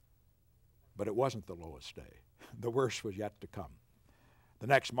 But it wasn't the lowest day. The worst was yet to come. The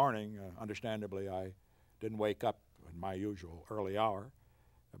next morning, understandably, I didn't wake up in my usual early hour.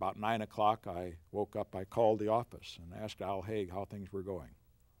 About 9 o'clock, I woke up, I called the office and asked Al Haig how things were going.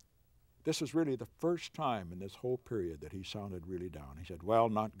 This was really the first time in this whole period that he sounded really down. He said, well,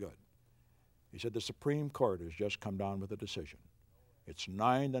 not good. He said, the Supreme Court has just come down with a decision. It's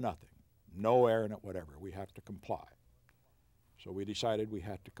 9-0, no air in it, whatever. We have to comply. So we decided we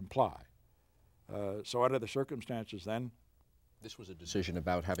had to comply. So under the circumstances then, this was a decision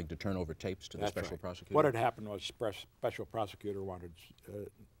about having to turn over tapes to the special prosecutor? What had happened was special prosecutor wanted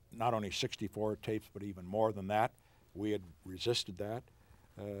not only 64 tapes, but even more than that. We had resisted that.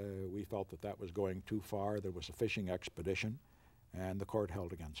 We felt that that was going too far. There was a fishing expedition, and the court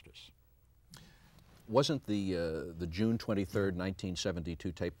held against us. Wasn't the June 23rd,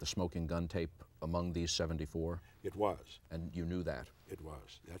 1972 tape, the smoking gun tape, among these 74? It was. And you knew that? It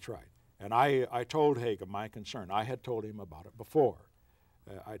was, that's right. And I told Haig of my concern. I had told him about it before.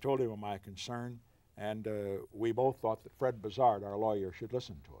 I told him of my concern, and we both thought that Fred Bazard, our lawyer, should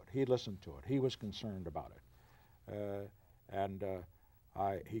listen to it. He listened to it. He was concerned about it.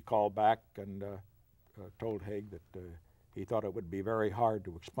 He called back and told Haig that he thought it would be very hard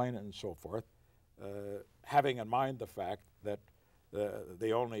to explain it and so forth, having in mind the fact that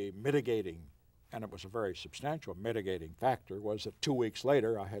the only mitigating, and it was a very substantial mitigating factor, was that 2 weeks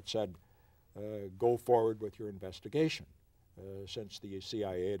later I had said, go forward with your investigation, since the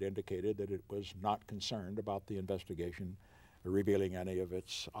CIA had indicated that it was not concerned about the investigation revealing any of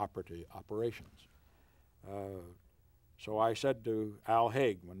its operations. So I said to Al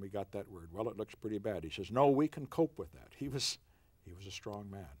Haig when we got that word, well, it looks pretty bad. He says, no, we can cope with that. He was a strong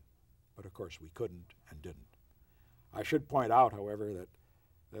man, but of course we couldn't and didn't. I should point out, however,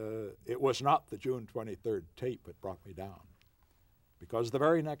 that it was not the June 23rd tape that brought me down, because the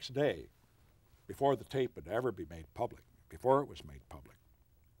very next day, before the tape had ever been made public, before it was made public,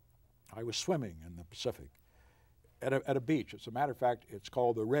 I was swimming in the Pacific at a beach. As a matter of fact, it's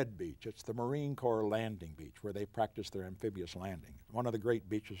called the Red Beach. It's the Marine Corps landing beach where they practice their amphibious landing, one of the great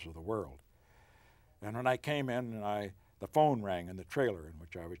beaches of the world. And when I came in, and the phone rang in the trailer in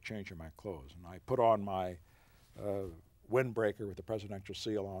which I was changing my clothes, and I put on my windbreaker with the presidential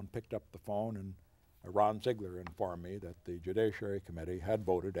seal on, picked up the phone, and Ron Ziegler informed me that the Judiciary Committee had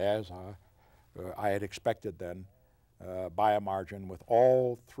voted, as I had expected then, by a margin, with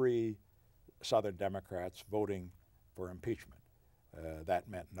all 3 Southern Democrats voting for impeachment. That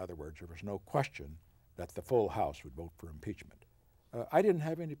meant, in other words, there was no question that the full House would vote for impeachment. I didn't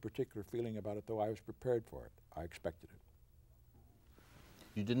have any particular feeling about it, though. I was prepared for it. I expected it.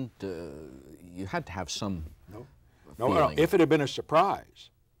 You didn't, you had to have some No, if it had been a surprise,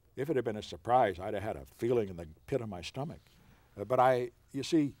 I'd have had a feeling in the pit of my stomach. But you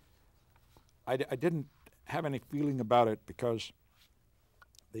see, I didn't have any feeling about it because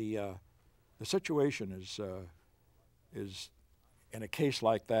the situation is in a case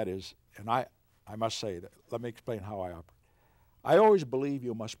like that is, and I must say that, let me explain how I operate. I always believe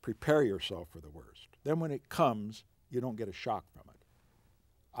you must prepare yourself for the worst. Then when it comes, you don't get a shock from it.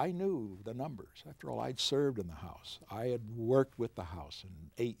 I knew the numbers. After all, I'd served in the House. I had worked with the House in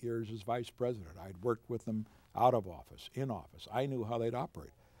 8 years as vice president. I'd worked with them out of office, in office. I knew how they'd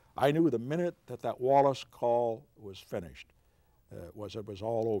operate. I knew the minute that Wallace call was finished, it was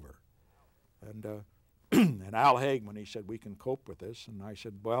all over. And, and Al Haig, when he said, we can cope with this, and I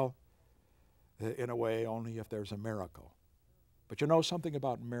said, well, in a way, only if there's a miracle. But you know something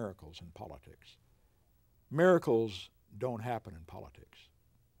about miracles in politics. Miracles don't happen in politics.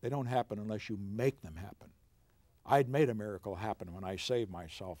 They don't happen unless you make them happen. I'd made a miracle happen when I saved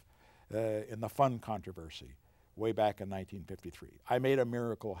myself in the fund controversy way back in 1953. I made a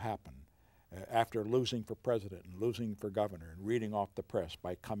miracle happen after losing for president and losing for governor and reading off the press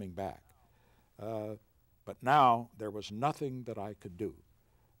by coming back. But now there was nothing that I could do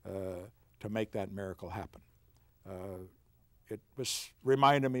to make that miracle happen. It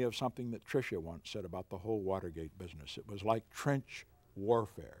reminded me of something that Tricia once said about the whole Watergate business. It was like trench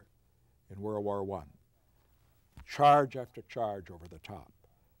warfare in World War I. Charge after charge over the top.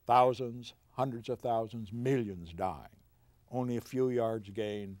 Thousands, hundreds of thousands, millions dying. Only a few yards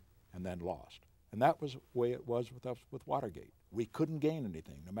gained and then lost. And that was the way it was with us with Watergate. We couldn't gain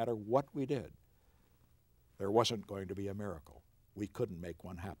anything. No matter what we did, there wasn't going to be a miracle. We couldn't make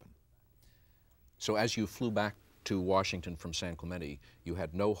one happen. So as you flew back to Washington from San Clemente, you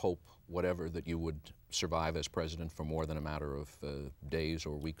had no hope whatever that you would survive as president for more than a matter of days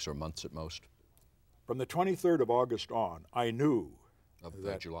or weeks or months at most? From the 23rd of August on, I knew of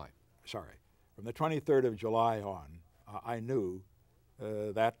that, July. Sorry. From the 23rd of July on, I knew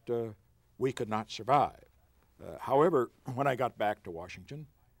that we could not survive. However, when I got back to Washington,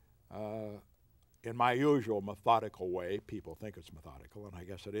 in my usual methodical way, people think it's methodical, and I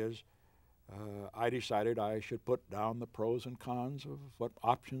guess it is, I decided I should put down the pros and cons of what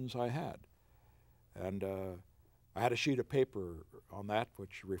options I had. And I had a sheet of paper on that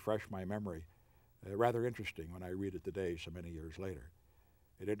which refreshed my memory. rather interesting when I read it today so many years later.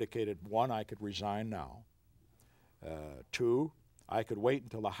 It indicated, one, I could resign now. Two, I could wait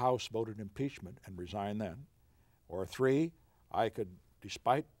until the House voted impeachment and resign then. Or three, I could,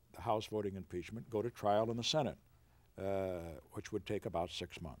 despite the House voting impeachment, go to trial in the Senate, which would take about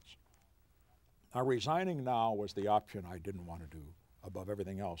 6 months. Now, resigning now was the option I didn't want to do above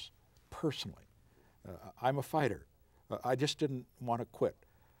everything else, personally. I'm a fighter. I just didn't want to quit.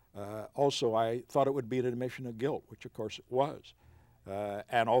 Also, I thought it would be an admission of guilt, which of course it was.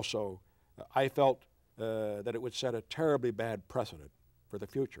 And also, I felt that it would set a terribly bad precedent for the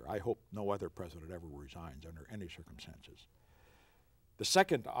future. I hope no other president ever resigns under any circumstances. The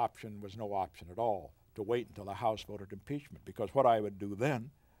second option was no option at all, to wait until the House voted impeachment, because what I would do then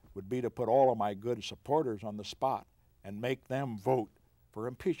would be to put all of my good supporters on the spot and make them vote for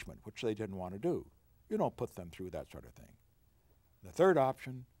impeachment, which they didn't want to do. You don't put them through that sort of thing. The third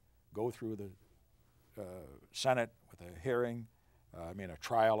option, go through the Senate with a hearing, a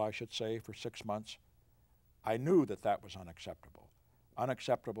trial, I should say, for 6 months. I knew that that was unacceptable.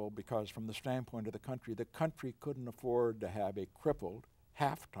 Unacceptable because from the standpoint of the country couldn't afford to have a crippled,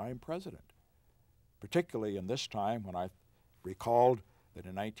 half-time president, particularly in this time when I recalled that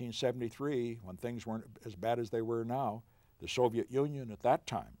in 1973, when things weren't as bad as they were now, the Soviet Union at that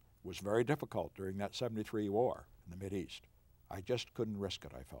time was very difficult during that 73 war in the Mideast. I just couldn't risk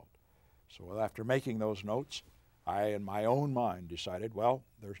it, I felt. So after making those notes, I, in my own mind, decided, well,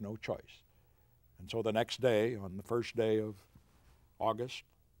 there's no choice. And so the next day, on the first day of August,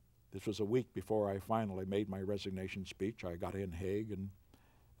 this was a week before I finally made my resignation speech, I got in Haig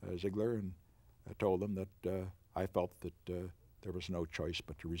and Ziegler, and I told them that I felt that there was no choice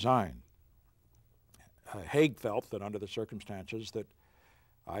but to resign. Haig felt that under the circumstances that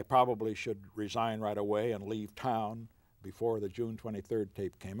I probably should resign right away and leave town before the June 23rd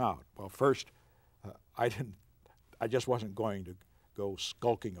tape came out. Well, first, I just wasn't going to go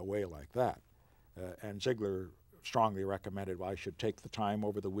skulking away like that. And Ziegler strongly recommended, well, I should take the time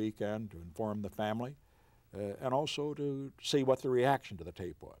over the weekend to inform the family and also to see what the reaction to the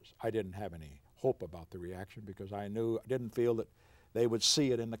tape was. I didn't have any hope about the reaction because I didn't feel that they would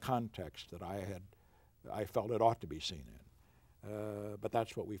see it in the context that I felt it ought to be seen in. But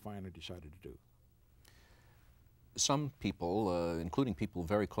that's what we finally decided to do. Some people, including people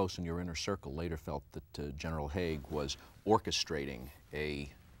very close in your inner circle, later felt that General Haig was orchestrating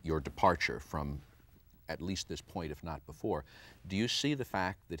your departure from at least this point, if not before. Do you see the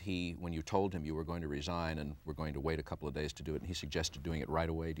fact that he, when you told him you were going to resign and were going to wait a couple of days to do it, and he suggested doing it right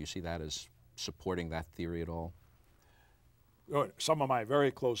away, do you see that as supporting that theory at all? Some of my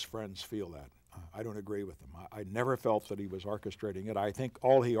very close friends feel that. I don't agree with them. I never felt that he was orchestrating it. I think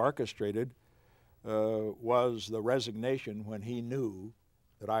all he orchestrated was the resignation when he knew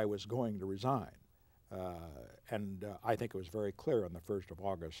that I was going to resign. And I think it was very clear on the 1st of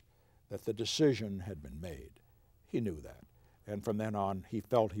August that the decision had been made. He knew that. And from then on, he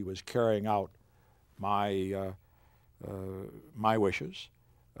felt he was carrying out my wishes.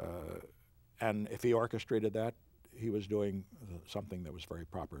 And if he orchestrated that, he was doing something that was very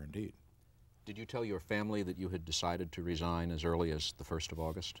proper indeed. Did you tell your family that you had decided to resign as early as the 1st of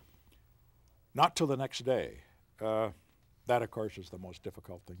August? Not till the next day. That, of course, is the most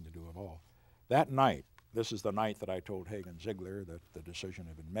difficult thing to do of all. That night, this is the night that I told Haig and Ziegler that the decision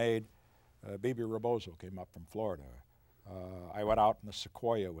had been made. Bibi Rebozo came up from Florida. I went out in the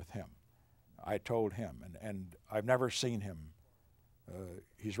Sequoia with him. I told him, and I've never seen him.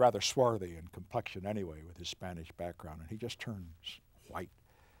 He's rather swarthy in complexion anyway with his Spanish background, and he just turns white.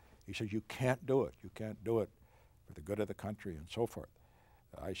 He said, you can't do it. You can't do it for the good of the country and so forth.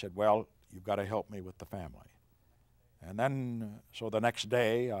 I said, well, you've got to help me with the family. And then, so the next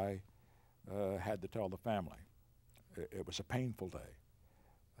day, I had to tell the family. It was a painful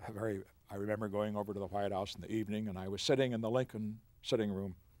day. I remember going over to the White House in the evening, and I was sitting in the Lincoln sitting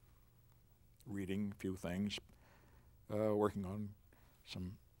room reading a few things, working on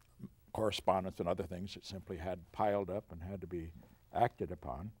some correspondence and other things that simply had piled up and had to be acted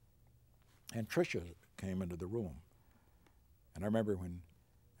upon. And Tricia came into the room. And I remember when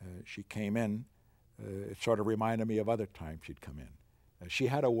she came in, it sort of reminded me of other times she'd come in. She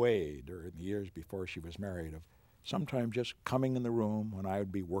had a way during the years before she was married of sometimes just coming in the room when I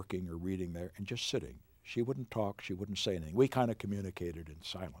would be working or reading there and just sitting. She wouldn't talk, she wouldn't say anything. We kind of communicated in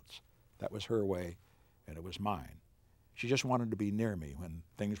silence. That was her way, and it was mine. She just wanted to be near me when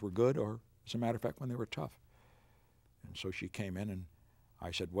things were good or, as a matter of fact, when they were tough. And so she came in, and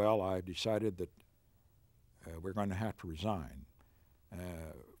I said, well, I decided that we're going to have to resign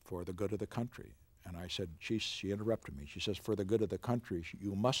for the good of the country. And I said, she interrupted me. She says, for the good of the country,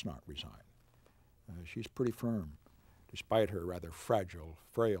 you must not resign. She's pretty firm, despite her rather fragile,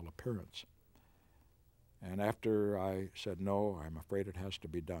 frail appearance. And after I said, no, I'm afraid it has to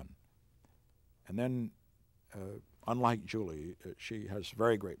be done. And then, unlike Julie, she has a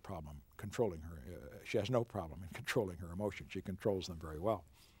very great problem controlling her. She has no problem in controlling her emotions. She controls them very well.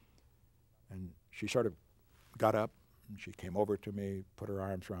 And she sort of got up, and she came over to me, put her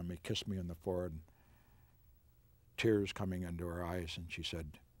arms around me, kissed me on the forehead, tears coming into her eyes, and she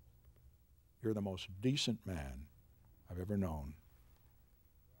said, "You're the most decent man I've ever known."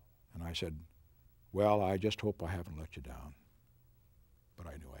 And I said, "Well, I just hope I haven't let you down." But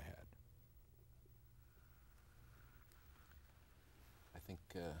I knew I had. I think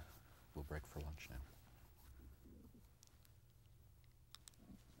we'll break for lunch now.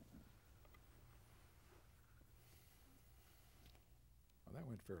 Well, that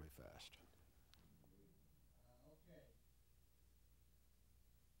went fairly fast.